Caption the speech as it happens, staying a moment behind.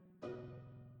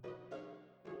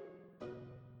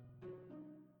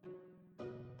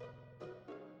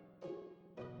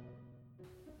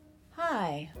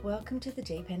Hi, welcome to the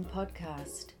Deep End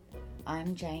Podcast.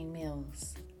 I'm Jane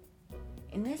Mills.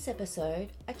 In this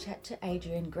episode, I chat to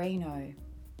Adrian Greeno.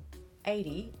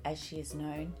 Adi, as she is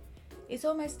known, is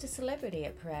almost a celebrity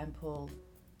at Prahran Pool.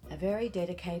 A very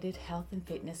dedicated health and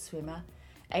fitness swimmer,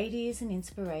 Adi is an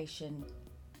inspiration.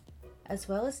 As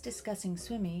well as discussing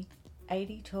swimming,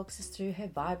 Adi talks us through her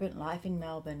vibrant life in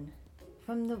Melbourne,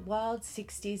 from the wild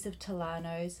 60s of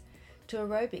Talanos to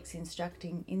aerobics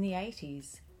instructing in the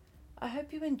 80s. I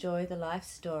hope you enjoy the life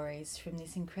stories from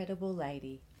this incredible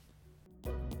lady.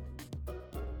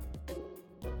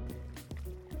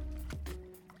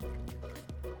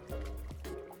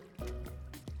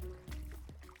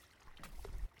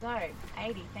 So,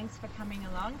 Adi, thanks for coming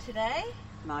along today.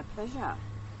 My pleasure.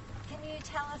 Can you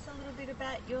tell us a little bit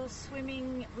about your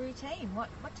swimming routine? What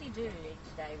do you do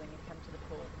each day when you come to the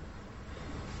pool?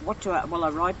 I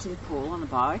ride to the pool on the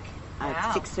bike at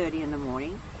Wow. 6:30 in the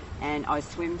morning, and I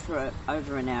swim for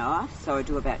over an hour, so I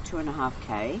do about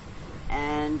 2.5k,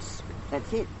 and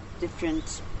that's it.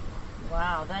 Different.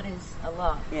 Wow, that is a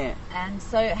lot. Yeah. And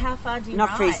so how far do you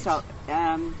Not ride freestyle.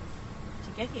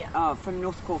 to get here? From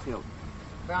North Caulfield.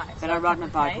 Right. But so I a ride my couple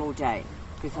of bike days? all day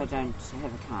because I don't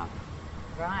have a car.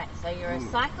 Right, so you're a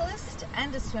cyclist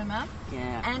and a swimmer.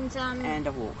 Yeah. And And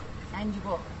a walk. and you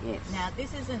walk. Yes. Now,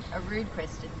 this isn't a rude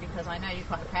question because I know you're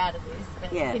quite proud of this,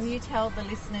 but Yes. can you tell the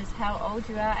listeners how old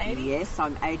you are, 80? Yes,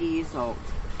 I'm 80 years old,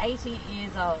 80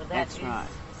 years old. That's is right.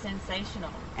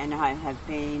 sensational. and I have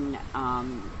been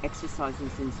exercising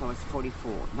since I was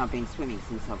 44. And I've been swimming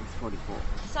since I was 44.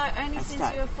 So only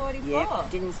since you were 44?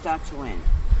 Yep, didn't start to when.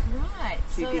 Right.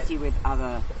 Too so busy with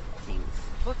other things.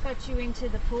 what got you into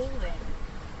the pool then?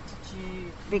 Did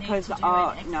you Because need to do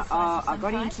an exercise of I some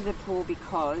got kind? into the pool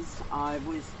because I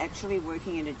was actually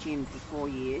working in a gym for 4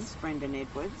 years, Brendan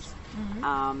Edwards,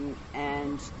 Mm-hmm.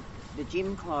 and the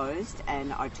gym closed,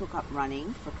 and I took up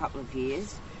running for a couple of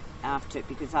years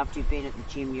because after you've been at the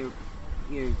gym,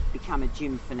 you become a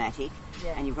gym fanatic,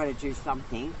 Yeah. and you've got to do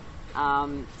something.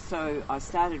 So I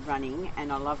started running,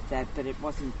 and I loved that, but it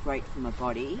wasn't great for my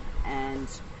body, and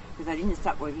because I didn't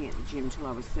start working at the gym till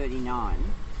I was 39.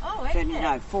 Oh,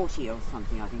 okay. 40 or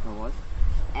something, I think I was.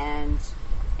 And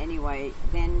anyway,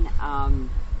 then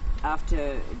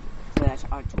after that,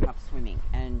 I took up swimming,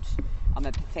 and I'm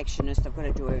a perfectionist. I've got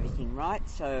to do everything right.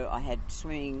 So I had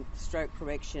swimming, stroke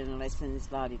correction lessons,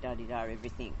 la-di-da-di-da,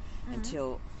 everything,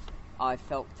 until I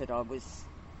felt that I was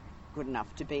good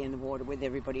enough to be in the water with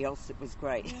everybody else. It was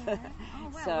great. Yeah. Oh,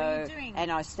 wow. So, what are you doing?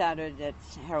 and I started at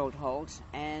Harold Holt,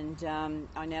 and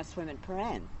I now swim at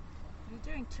Prahran.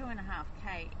 You're doing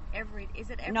 2.5k every. Is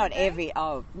it every Not day? every.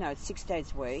 Oh no, it's 6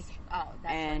 days a week. Oh,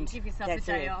 that's and right. You give yourself a that's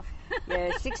day it. off.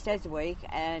 Yeah, 6 days a week,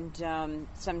 and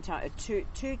sometimes 2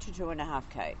 to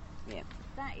 2.5k. Yeah,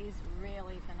 That is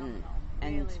really phenomenal.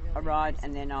 and really, really I ride, nice.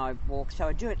 and then I walk. So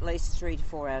I do at least 3 to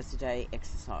 4 hours a day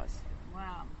exercise.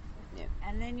 Wow. Yeah.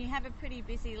 And then you have a pretty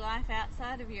busy life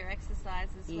outside of your exercise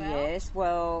as well. Yes,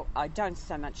 well, I don't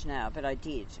so much now, but I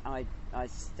did. I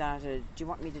started. Do you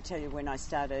want me to tell you when I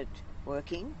started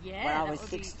working? Yeah, when I that was would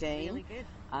 16. be really good.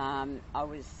 I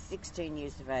was 16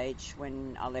 years of age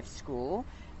when I left school,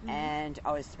 and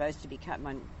I was supposed to become.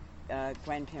 My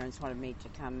grandparents wanted me to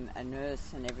become a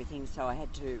nurse and everything, so I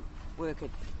had to work at.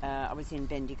 I was in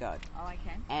Bendigo, Oh,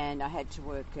 okay. and I had to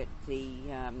work at the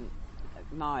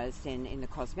Myers then in the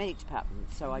cosmetic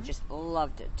department. So I just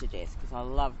loved it to death because I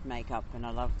loved makeup and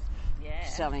I loved Yeah.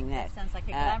 selling that. Sounds like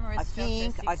a glamorous I job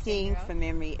think, for a I think 16-year-old. from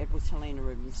memory it was Helena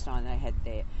Rubinstein they had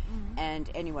there. And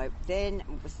anyway, then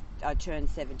I turned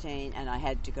 17 and I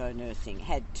had to go nursing.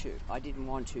 Had to. I didn't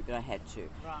want to, but I had to.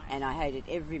 Right. And I hated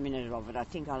every minute of it. I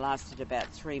think I lasted about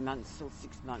 3 months or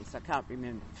 6 months. I can't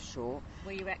remember for sure.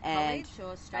 Were you at And college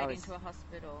or I straight was- into a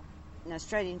hospital? No,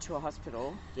 straight into a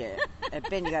hospital, yeah, a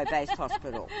Bendigo-based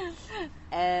hospital.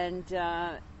 And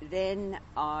then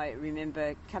I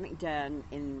remember coming down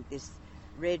in this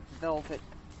red velvet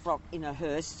frock in a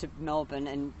hearse to Melbourne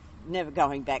and never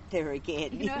going back there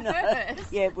again. In a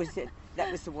hearse? Yeah,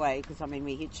 that was the way, because,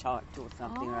 we hitchhiked or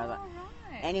something or other.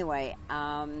 right. Anyway,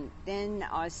 then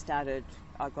I started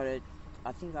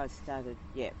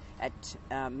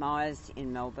at Myers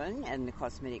in Melbourne and the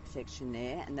cosmetic section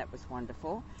there, and that was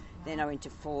wonderful. Then I went to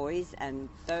Foy's, and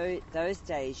those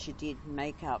days you did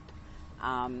makeup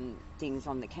things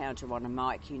on the counter on a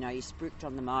mic. You sprinked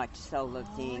on the mic to sell the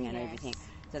thing and yes. everything.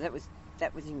 So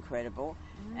that was incredible,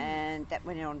 and that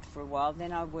went on for a while.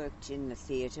 Then I worked in the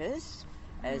theatres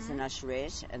as an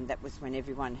usherette, and that was when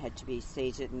everyone had to be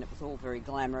seated, and it was all very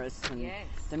glamorous. And Yes.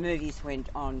 the movies went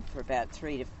on for about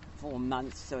 3 to 4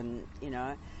 months, and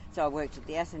So I worked at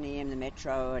the Athenaeum, the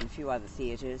Metro, and a few other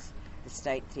theatres. the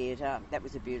State Theatre. That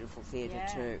was a beautiful theatre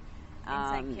too. In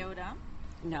St Kilda?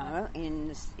 No,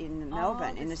 in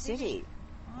Melbourne, in the city.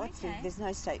 Oh, okay. There's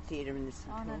no State Theatre in the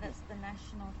St Kilda. No, that's the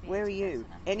National Theatre. Where are you?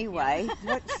 Anyway,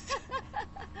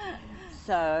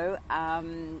 so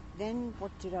then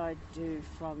what did I do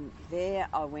from there?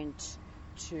 I went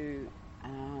to, I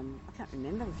can't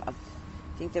remember. I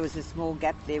think there was a small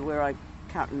gap there where I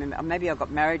can't remember. Or maybe I got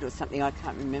married or something. I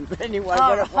can't remember anyway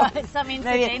what it was. Some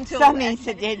incidental. Some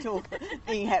incidental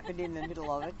thing happened in the middle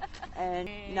of it. And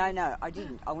no, I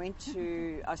didn't.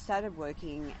 I started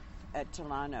working at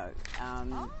Tolano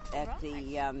at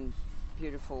the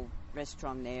beautiful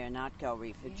restaurant there, an art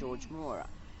gallery for George Moore.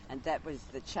 And that was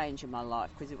the change of my life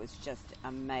because it was just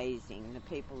amazing. The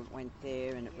people that went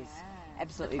there, and it was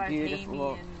absolutely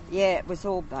beautiful. Yeah, it was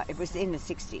in the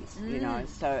 60s, you know,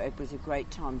 so it was a great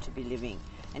time to be living.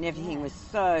 And everything was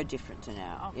so different to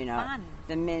now, you know. Fun.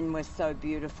 The men were so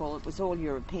beautiful. It was all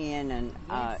European and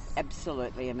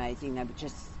absolutely amazing. They were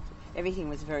just, everything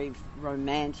was very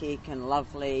romantic and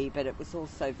lovely, but it was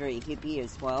also very hippie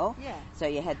as well. Yeah. So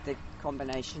you had the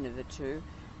combination of the two.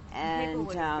 And people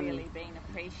would have really been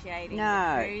appreciating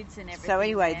the foods and everything. So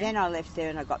anyway, then I left there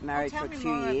and I got married for a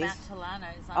few years. Tell me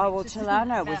more about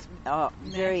Tolano was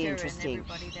very interesting.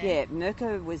 Yeah,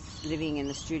 Mirka was living in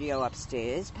the studio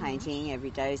upstairs, painting every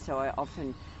day. So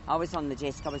I was on the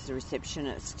desk. I was the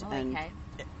receptionist, and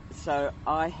so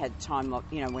I had time,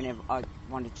 you know, whenever I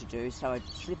wanted to do. So I'd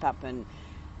slip up and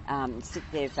sit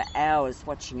there for hours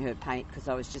watching her paint because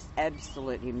I was just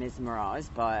absolutely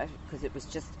mesmerised by it because it was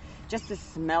just the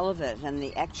smell of it and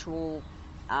the actual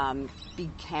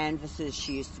big canvases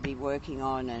she used to be working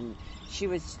on, and she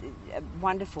was a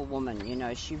wonderful woman, you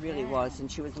know, she really was, and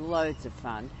she was loads of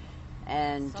fun.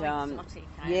 And so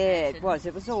exotic,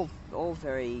 it was all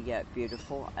very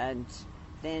beautiful. And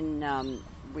then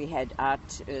we had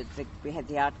art, we had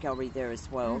the art gallery there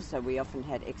as well, so we often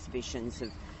had exhibitions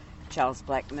of Charles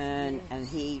Blackman, and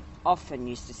he often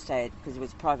used to stay because it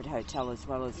was a private hotel as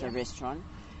well as a restaurant.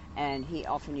 And he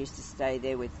often used to stay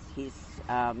there with his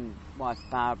wife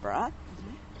Barbara,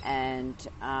 and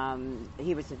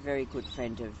he was a very good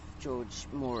friend of George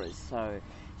Moore's. So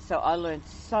I learned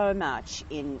so much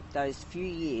in those few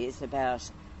years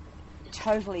about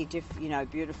totally different, you know,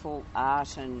 beautiful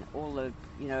art and all the,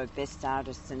 you know, best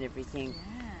artists and everything.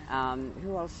 Yeah.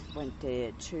 Who else went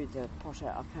there to the Potter?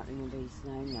 I can't remember his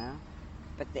name now,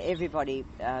 but everybody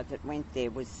that went there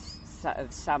was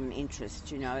of some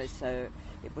interest, you know. So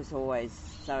it was always,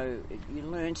 so you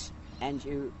learnt and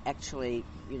you actually,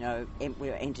 you know,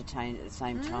 were entertained at the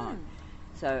same time.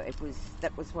 So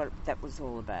that was what that was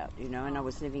all about, you know. And I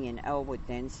was living in Elwood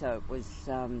then, so it was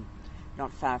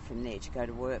not far from there to go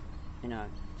to work, you know,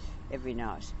 every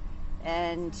night.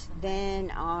 And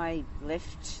then I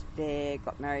left there,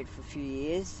 got married for a few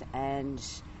years, and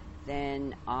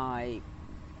then I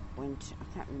went,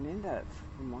 I can't remember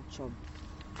from what job.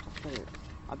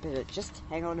 I better just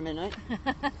hang on a minute.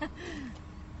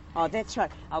 Oh, that's right.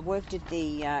 I worked at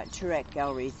the Toorak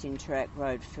Galleries in Toorak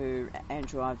Road for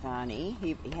Andrew Ivani.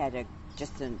 He had a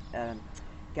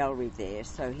gallery there,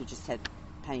 so he just had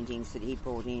paintings that he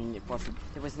brought in.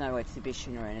 There was no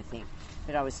exhibition or anything.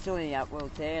 But I was still in the art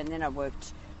world there, and then I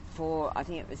worked for, I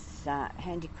think it was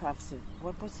Handicrafts of,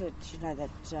 what was it? You know, that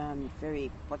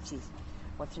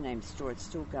what's the name store? It's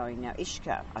still going now.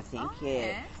 Ishka, I think. Oh, yeah.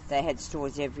 Yes. They had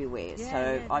stores everywhere.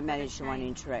 I managed the one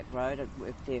in Toorak Road. I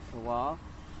worked there for a while.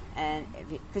 And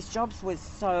because jobs was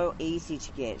so easy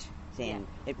to get then.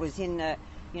 It was in the,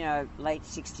 you know, late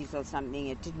 60s or something.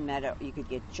 It didn't matter. You could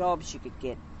get jobs, you could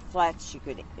get flats,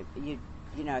 you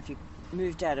know, if you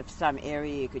moved out of some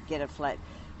area, you could get a flat.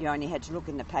 You only had to look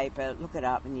in the paper, look it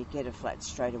up, and you'd get a flat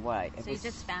straight away. So you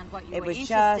just found what you were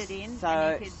interested in. It was just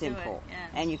so simple.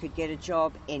 And you could get a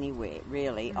job anywhere,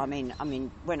 really. I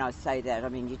mean, when I say that, I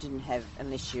mean, you didn't have,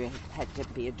 unless you had to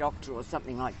be a doctor or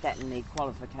something like that and need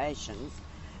qualifications,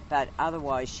 but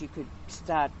otherwise you could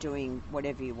start doing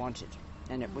whatever you wanted.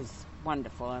 And it was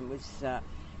wonderful. And it was,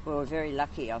 we were very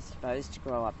lucky, I suppose, to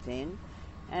grow up then.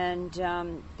 And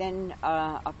then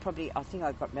I think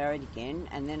I got married again,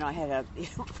 and then I had I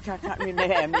can't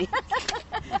remember how many.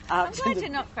 I'm glad you're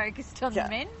not focused on the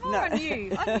men, more on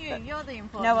you. You're the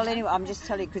important No, well, anyway, I'm just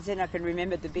telling you, because then I can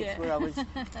remember the bits where I was,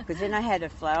 because then I had a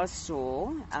flower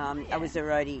store. I was a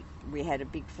roadie. We had a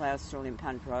big flower store in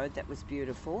Punt Road that was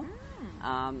beautiful.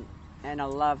 And I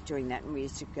loved doing that, and we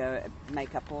used to go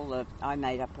I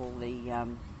made up all the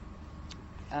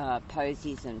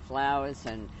posies and flowers,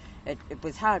 and it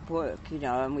was hard work, you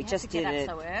know, and we just did it.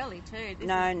 So early too.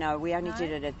 No, we only did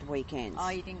it at the weekends. Oh,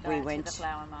 you didn't go to the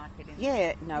flower market?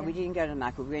 We didn't go to the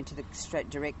market. We went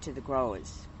direct to the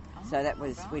growers. So that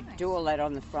was, right. we'd do all that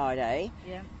on the Friday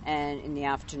Yeah. and in the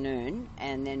afternoon,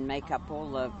 and then make up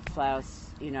all the flowers,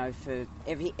 you know, for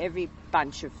every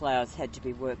bunch of flowers had to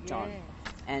be worked on.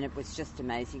 And it was just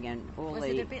amazing. And all Was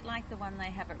it a bit like the one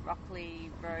they have at Rockley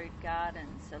Road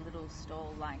Gardens, a little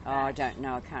stall like that? Oh, I don't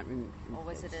know. I can't remember. Or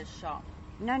was it a shop?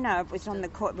 No, it was on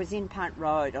it was in Punt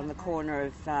Road on the corner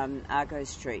of Argo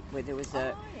Street, where there was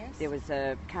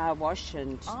a car wash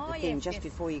and the thing just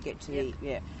before you get to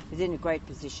it was in a great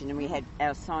position, and we had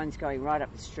our signs going right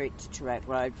up the street to Toorak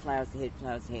Road, flowers ahead,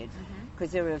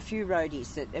 because there were a few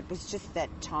roadies that it was just that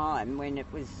time when it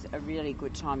was a really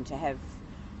good time to have,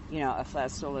 you know, a flower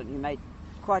stall, and you made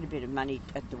quite a bit of money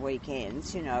at the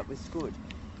weekends. You know, it was good.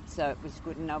 So it was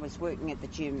good, and I was working at the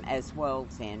gym as well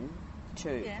then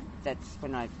too. Yeah. That's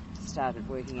when I started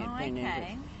working at Ben okay.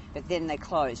 Edwards. But then they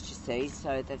closed, you see,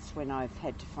 so that's when I've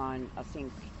had to find, I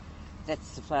think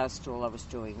that's the flower stall I was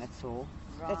doing, that's all.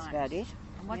 Right. That's about it.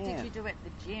 And what did you do at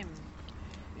the gym?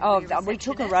 Oh, we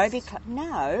took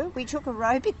aerobic. We took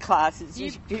aerobic classes.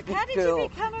 How did you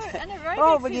become an aerobics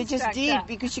Oh, well, you just instructor? did,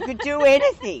 because you could do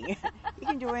anything. You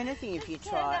can do anything if you Just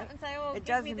try. stand up and say, "Oh, It give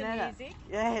doesn't me the matter. music."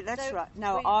 Yeah, that's So right.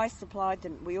 No, I supplied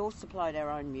them. We all supplied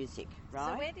our own music,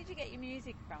 right? So where did you get your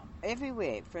music from?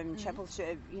 Everywhere, from Chapel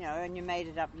Street, you know, and you made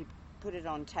it up. You put it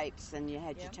on tapes, and you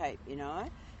had your tape, you know.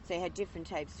 So you had different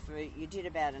tapes for. You did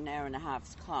about an hour and a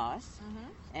half's class,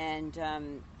 and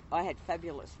I had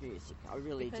fabulous music. I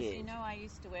really did. Because you know, I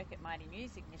used to work at Mighty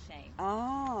Music Machine.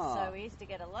 Oh. So we used to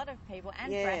get a lot of people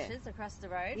and Brashers across the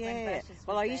road. Yeah. When Brashers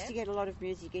Well, was I used there. to get a lot of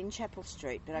music in Chapel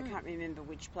Street, but I can't remember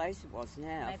which place it was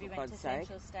now. Maybe for went God's to sake.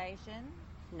 Central Station.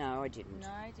 No, I didn't. No,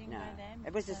 didn't go there.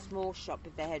 It was a small shop,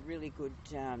 but they had really good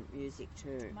music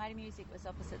too. Mighty Music was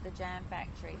opposite the Jam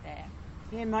Factory there.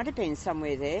 Yeah, it might have been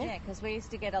somewhere there. Yeah, because we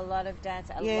used to get a lot of dance,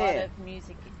 a lot of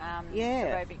music,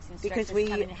 aerobics instructors because come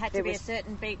in. It had to be a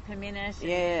certain beat per minute, and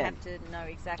you have to know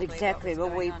exactly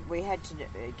what was going on. We had to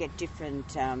get different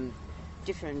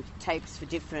tapes for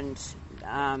different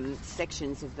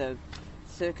sections of the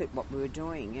circuit, what we were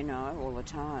doing, you know, all the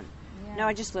time. Yeah. No,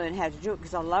 I just learned how to do it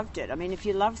because I loved it. I mean, if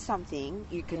you love something,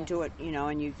 you can do it, you know,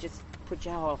 and you just put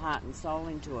your whole heart and soul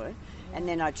into it. Yeah. And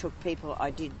then I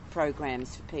did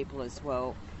programs for people as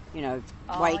well, you know,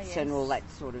 weights and all that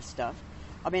sort of stuff.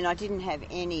 I mean, I didn't have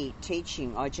any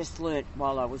teaching. I just learnt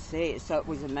while I was there, so it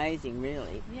was amazing,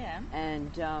 really. Yeah.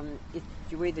 And if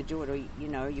you either do it or, you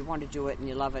know, you want to do it and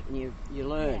you love it and you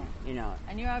learn, you know.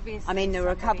 And you're obviously I mean, there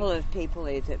were a couple of people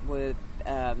there that were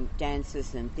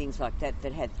dancers and things like that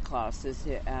had classes.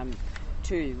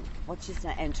 Too, what's his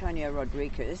name? Antonio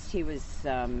Rodriguez. He was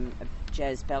a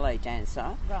jazz ballet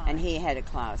dancer, and he had a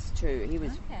class too. He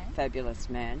was a fabulous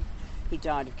man. He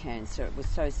died of cancer. It was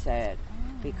so sad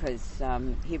because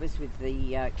he was with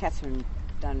the Catherine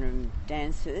Dunham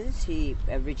dancers. He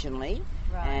originally,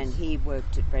 and he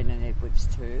worked at Brendan Edwards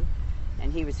too.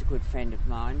 And he was a good friend of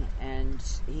mine, and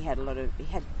he had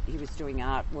he was doing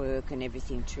artwork and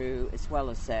everything too, as well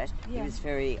as that. Yeah. He was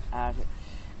very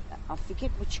I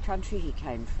forget which country he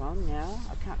came from now.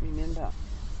 I can't remember,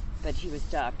 but he was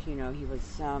dark. You know, he was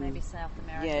maybe South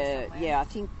America. Yeah. I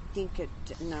think it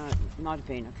might have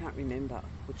been. I can't remember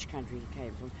which country he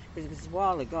came from because it was a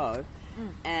while ago,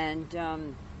 and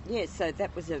so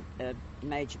that was a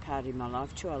major part in my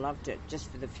life too. I loved it just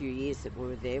for the few years that we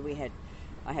were there.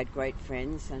 I had great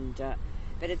friends, and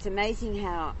but it's amazing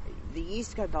how the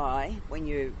years go by when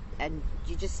you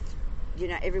just. You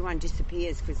know, everyone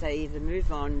disappears because they either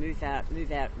move on, move out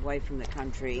away from the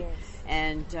country. Yes.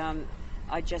 And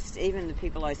even the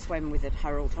people I swam with at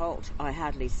Harold Holt, I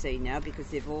hardly see now because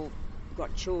they've all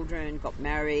got children, got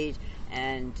married,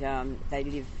 and they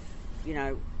live, you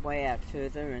know, way out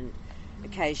further. And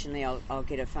occasionally I'll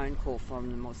get a phone call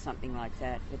from them or something like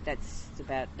that. But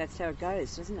that's how it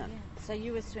goes, doesn't it? Yeah. So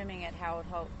you were swimming at Harold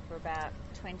Holt for about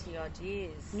 20 odd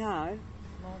years. No.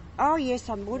 Oh, yes,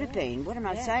 I would have been. What am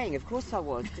I saying? Of course I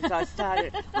was, because I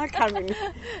started... I can't remember.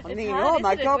 I'm thinking, oh,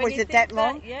 my God, was it that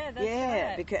long? Yeah, that's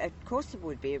right. Because of course it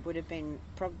would be. It would have been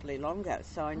probably longer.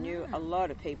 So I knew a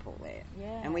lot of people there.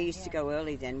 Yeah, and we used to go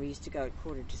early then. We used to go at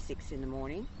 5:45 in the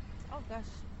morning. Oh, gosh.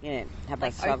 Yeah, how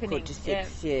about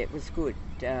 5:45? Yeah, it was good.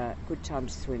 Good time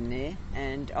to swim there.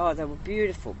 And, they were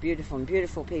beautiful and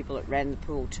beautiful people that ran the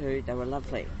pool too. They were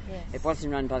lovely. Yes. It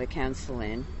wasn't run by the council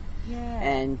then. Yeah.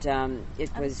 And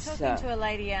it I was talking to a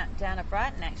lady down at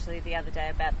Brighton actually the other day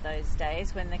about those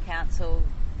days when the council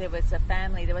there was a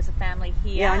family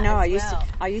here. Yeah, I know.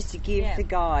 I used to give the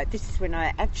guy. This is when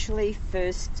I actually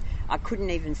I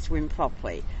couldn't even swim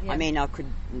properly. Yeah. I mean, I could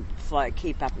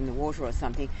keep up in the water or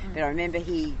something. But I remember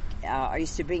he I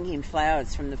used to bring him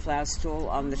flowers from the flower stall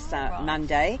on the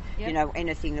Monday. Yep. You know,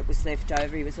 anything that was left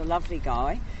over. He was a lovely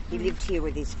guy. He lived here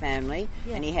with his family,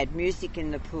 and he had music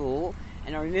in the pool.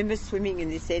 And I remember swimming in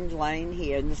this end lane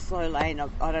here, in the slow lane.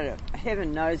 I don't know,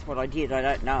 heaven knows what I did, I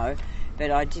don't know. But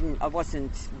I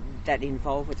wasn't that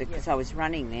involved with it because I was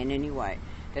running then anyway.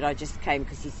 But I just came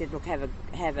because he said, look, have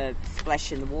a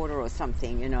splash in the water or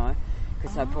something, you know,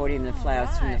 because I brought him the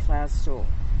flowers from the flower store.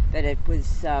 But it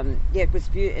was, it was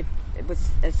beautiful. It was,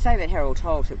 same at Harold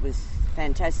Holt, it was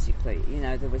fantastically, you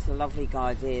know, there was a lovely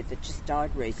guy there that just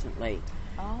died recently.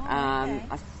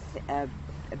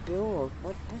 Bill,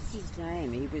 what's his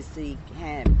name? He was the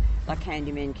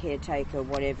handyman, caretaker,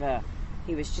 whatever.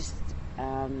 He was just,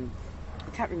 I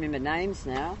can't remember names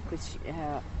now because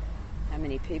how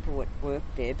many people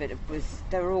worked there, but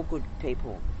they were all good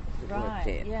people that worked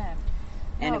there. Yeah.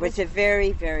 And it was a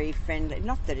very, very friendly,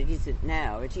 not that it isn't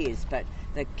now, it is, but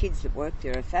the kids that work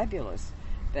there are fabulous.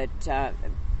 But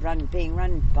being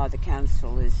run by the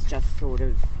council is just sort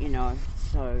of, you know,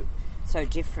 so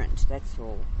different, that's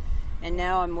all. And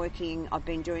now I've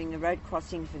been doing the road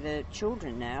crossing for the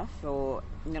children now for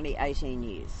nearly 18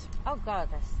 years. Oh, God,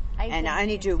 that's 18 And I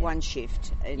only years, do one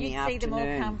shift in the afternoon. You see them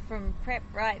all come from prep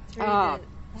right through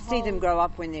see them grow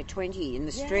up when they're 20 in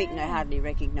the street and I hardly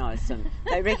recognise them.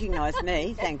 They recognise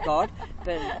me, thank God,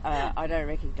 but I don't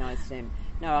recognise them.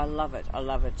 No, I love it.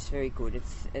 It's very good.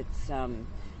 It's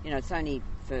you know, it's only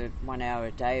for 1 hour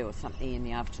a day or something in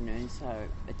the afternoon, so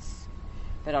it's...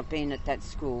 But I've been at that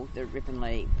school, the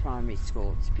Ripponlea Primary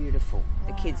School. It's beautiful.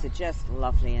 Wow. The kids are just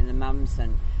lovely, and the mums,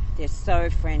 and they're so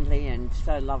friendly and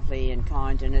so lovely and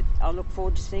kind, and I look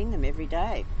forward to seeing them every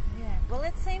day. Yeah. Well,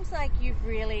 it seems like you've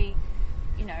really,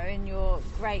 you know, in your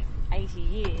great 80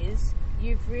 years,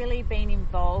 you've really been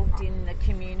involved in the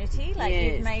community. Like,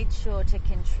 you've made sure to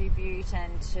contribute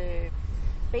and to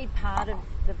be part of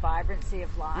the vibrancy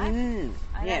of life. And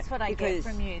that's what I get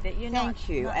from you, that you're Thank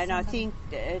you. And I think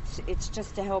it's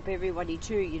just to help everybody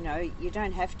too, you know. You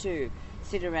don't have to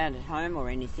sit around at home or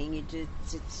anything. You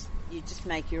just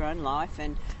make your own life.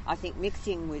 And I think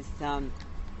mixing with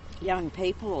young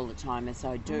people all the time, as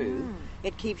I do,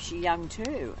 it keeps you young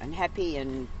too and happy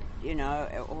and, you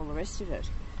know, all the rest of it.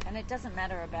 And it doesn't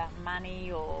matter about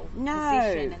money or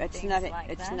position and it's things nothing. like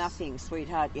it's that. nothing,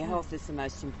 sweetheart. Your health is the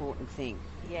most important thing.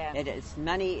 Yeah.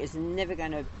 Money is never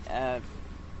going to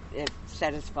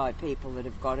satisfy people that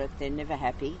have got it. They're never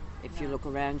happy if you look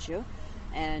around you.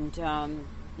 And,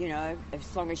 you know,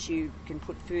 as long as you can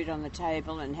put food on the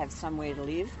table and have somewhere to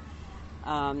live.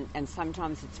 And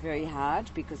sometimes it's very hard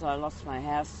because I lost my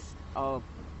house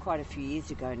quite a few years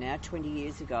ago now, 20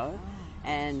 years ago.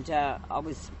 And I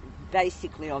was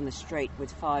basically on the street with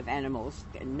 5 animals,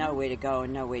 and nowhere to go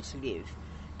and nowhere to live.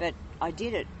 But I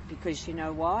did it because, you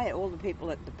know why? All the people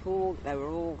at the pool, they were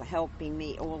all helping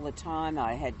me all the time.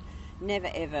 I had never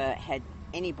ever had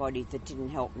anybody that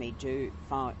didn't help me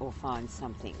find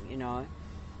something, you know.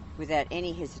 Without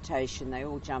any hesitation, they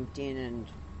all jumped in and,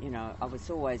 you know, I was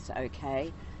always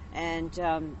okay. And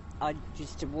I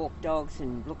used to walk dogs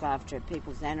and look after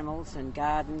people's animals and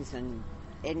gardens and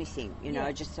anything, you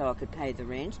know, just so I could pay the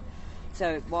rent.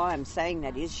 So why I'm saying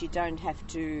that is you don't have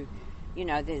to, you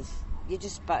know, you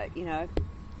just, you know,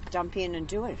 jump in and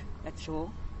do it. That's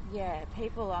all. Yeah,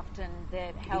 people often,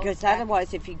 their health... Because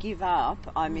otherwise, if you give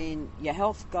up, I mean, your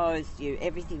health goes,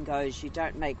 everything goes, you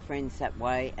don't make friends that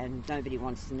way, and nobody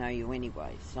wants to know you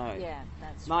anyway. So yeah,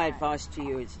 that's my advice to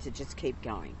you is to just keep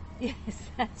going. Yes,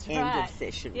 that's right. End of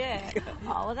session. Yeah.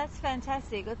 Oh, well, that's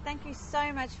fantastic. Well, thank you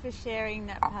so much for sharing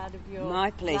that part of your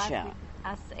My pleasure.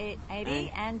 life with us,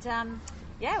 Adi. And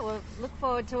we'll look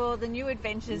forward to all the new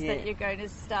adventures that you're going to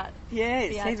start.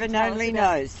 Yes, heaven only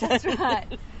knows. That's right.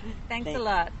 Thanks a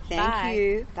lot. Thank Bye.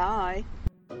 you. Bye.